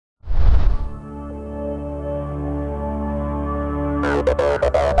Super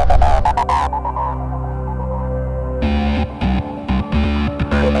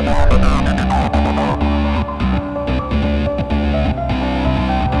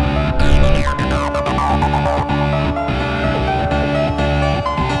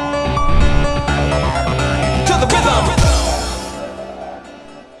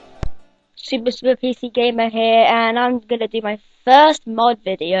PC Gamer here, and I'm gonna do my first mod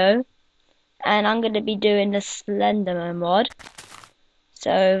video, and I'm gonna be doing the Slenderman mod.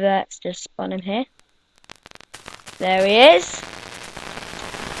 So let's just spawn him here. There he is.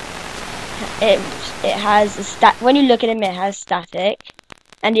 It has a when you look at him, it has static,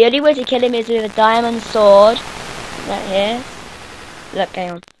 and the only way to kill him is with a diamond sword. Right here. Look,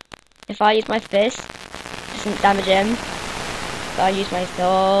 hang on. If I use my fist, it doesn't damage him. If I use my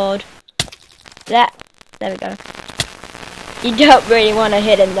sword. There we go. You don't really want to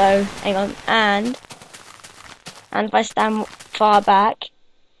hit him though. Hang on, and if I stand far back,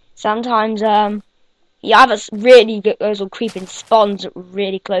 sometimes you have a really good little creeping spawns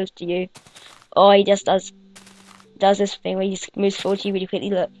really close to you, or he just does this thing where he moves forward to you really quickly.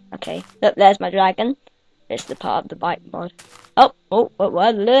 Look, okay, look, there's my dragon. It's the part of the bike mod. Oh,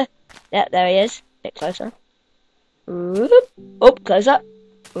 yeah, there he is. A bit closer. Oop, oh, closer.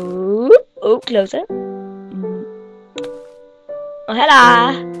 Ooh, oh, closer. Oh,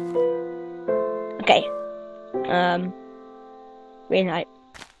 hello. Okay. Green light.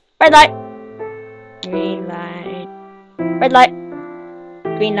 Red light. Green light. Red light.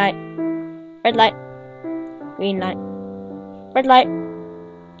 Green light. Red light. Green light. Red light.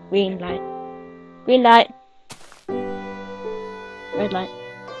 Green light. Green light. Red light.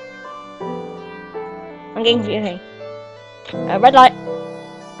 I'm getting confused. Okay. Red light.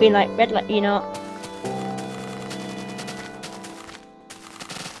 Green light, red light, you know.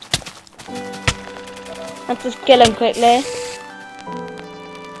 Let's just kill him quickly.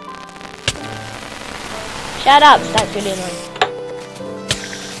 Shut up, that's really annoying.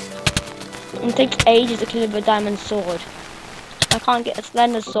 It takes ages to kill him with a diamond sword. I can't get a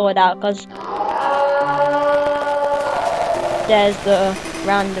slender sword out because there's the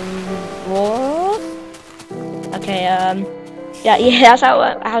random war. Okay, yeah, that's how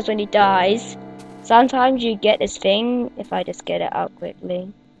it happens when he dies. Sometimes you get this thing, if I just get it out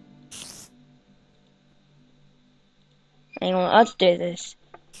quickly. Hang on, let's do this.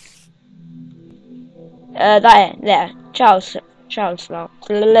 There, child song.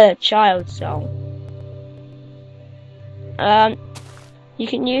 You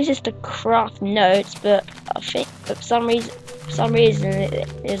can use this to craft notes, but I think for some reason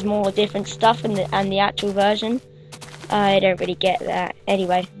there's more different stuff in the actual version. I don't really get that.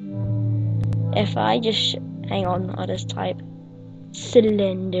 Anyway, if I just hang on, I'll just type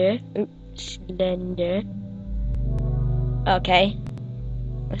slender. Oops, slender. Okay,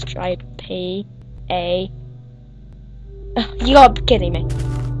 let's try P-A. You gotta be kidding me.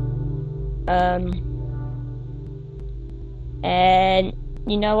 And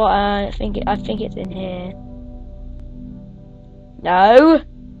you know what? I think it's in here. No.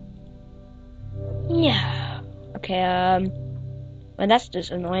 Yeah. Okay, well that's just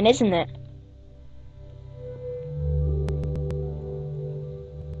annoying, isn't it?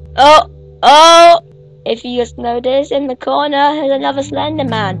 Oh! If you just notice, in the corner, there's another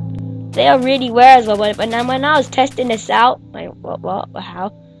Slenderman. They are really rare as well, but when I was testing this out, wait, what,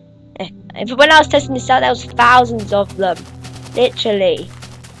 how? When I was testing this out, there was thousands of them. Literally.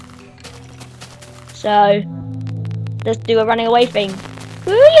 So, let's do a running away thing.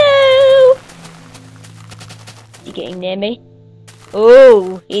 Woo-yoo! Is he getting near me?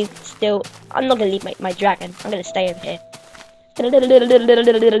 Oh, he's still. I'm not gonna leave my dragon. I'm gonna stay over here. You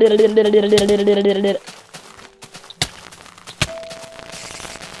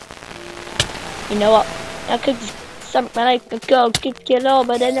know what? I could something like a girl could kill all,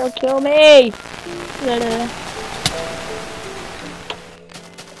 but then they'll kill me.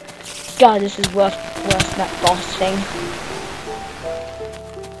 God, this is worse than that boss thing.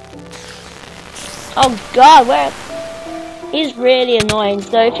 Oh God, where? He's really annoying.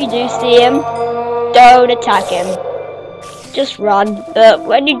 So if you do see him, don't attack him. Just run. But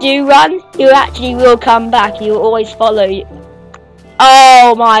when you do run, he actually will come back. He will always follow you.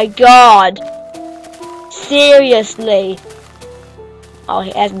 Oh my God! Seriously? Oh,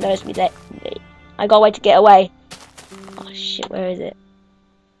 he hasn't noticed me there. I got a way to get away. Oh shit, where is it?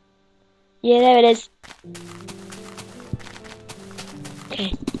 Yeah, there it is.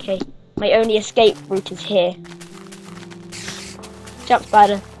 Okay. My only escape route is here. Jump,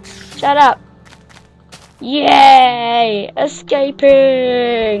 spider. Shut up. Yay!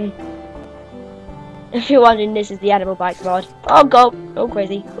 Escaping! If you're wondering, this is the animal bike mod. Oh, go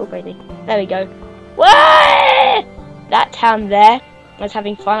crazy, go crazy. There we go. Whoa! That town there was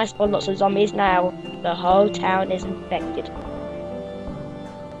having fun. I spawned lots of zombies. Now the whole town is infected.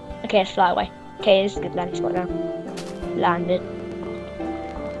 Okay, let's fly away. Okay, this is a good landing spot now. Landed.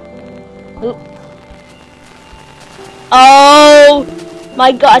 Oop. Oh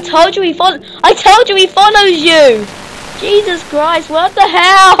my god! I told you he follows you. Jesus Christ! What the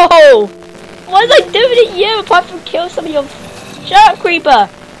hell? What was I doing to you apart from kill some of your shark creeper?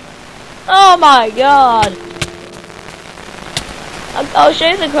 Oh my god! I'll show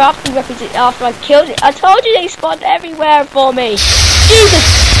you the crafting weapons after I killed it. I told you they spawned everywhere for me. Jesus!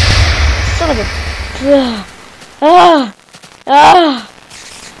 Son of a...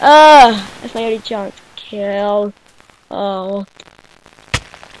 That's my only chance to kill. Oh.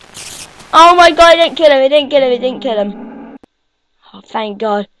 Oh my god, I didn't kill him, it didn't kill him. Oh, thank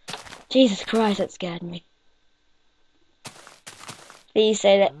god. Jesus Christ, that scared me. Please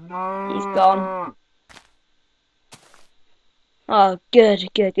say that he's gone. Oh, good.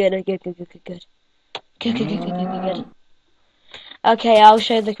 Good. Okay, I'll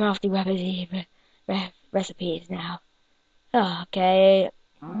show the crafting recipes now. Okay.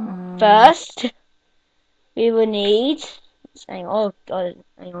 First, we will need... Hang on, oh god,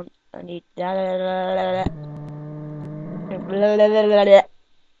 hang on. I need that.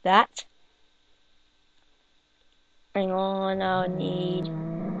 Hang on, I'll need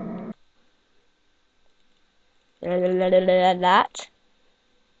that.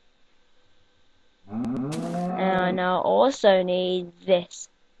 And I'll also need this.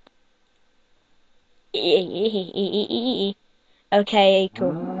 Okay,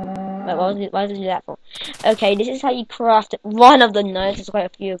 cool. Wait, what did I do that for? Okay, this is how you craft one of the notes. There's quite a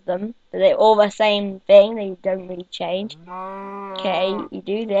few of them. But they're all the same thing. They don't really change. Okay, you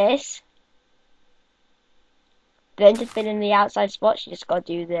do this. Then to fill in the outside spots, you just gotta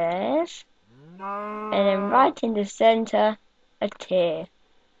do this. And then right in the center, a tear.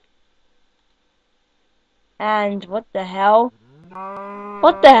 And what the hell?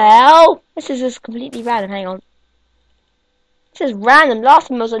 What the hell? This is just completely random. Hang on. This is random. Last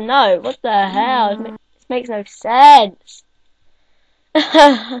one was a no. What the hell? This makes no sense.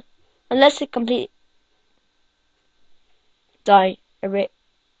 Unless it completely die.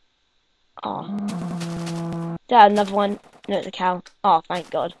 Oh. There, another one. No, it's a cow. Oh, thank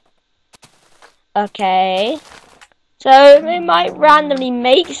God. Okay. So it might randomly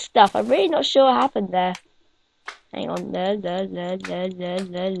make stuff. I'm really not sure what happened there. Hang on.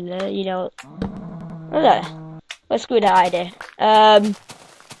 You know. Oh, let's screw that idea.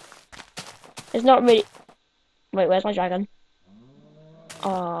 It's not really. Wait, where's my dragon?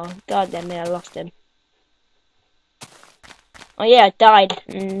 Oh, god damn it, I lost him. Oh yeah, I died.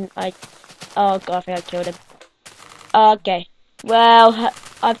 Oh god, I think I killed him. Okay. Well,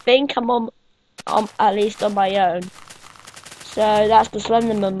 I think I'm on at least on my own. So that's the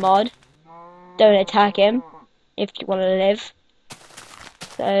Slenderman mod. Don't attack him if you want to live.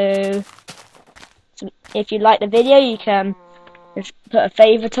 So if you like the video, you can just put a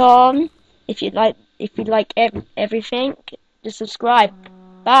favourite on. If you like everything, just subscribe.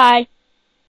 Bye.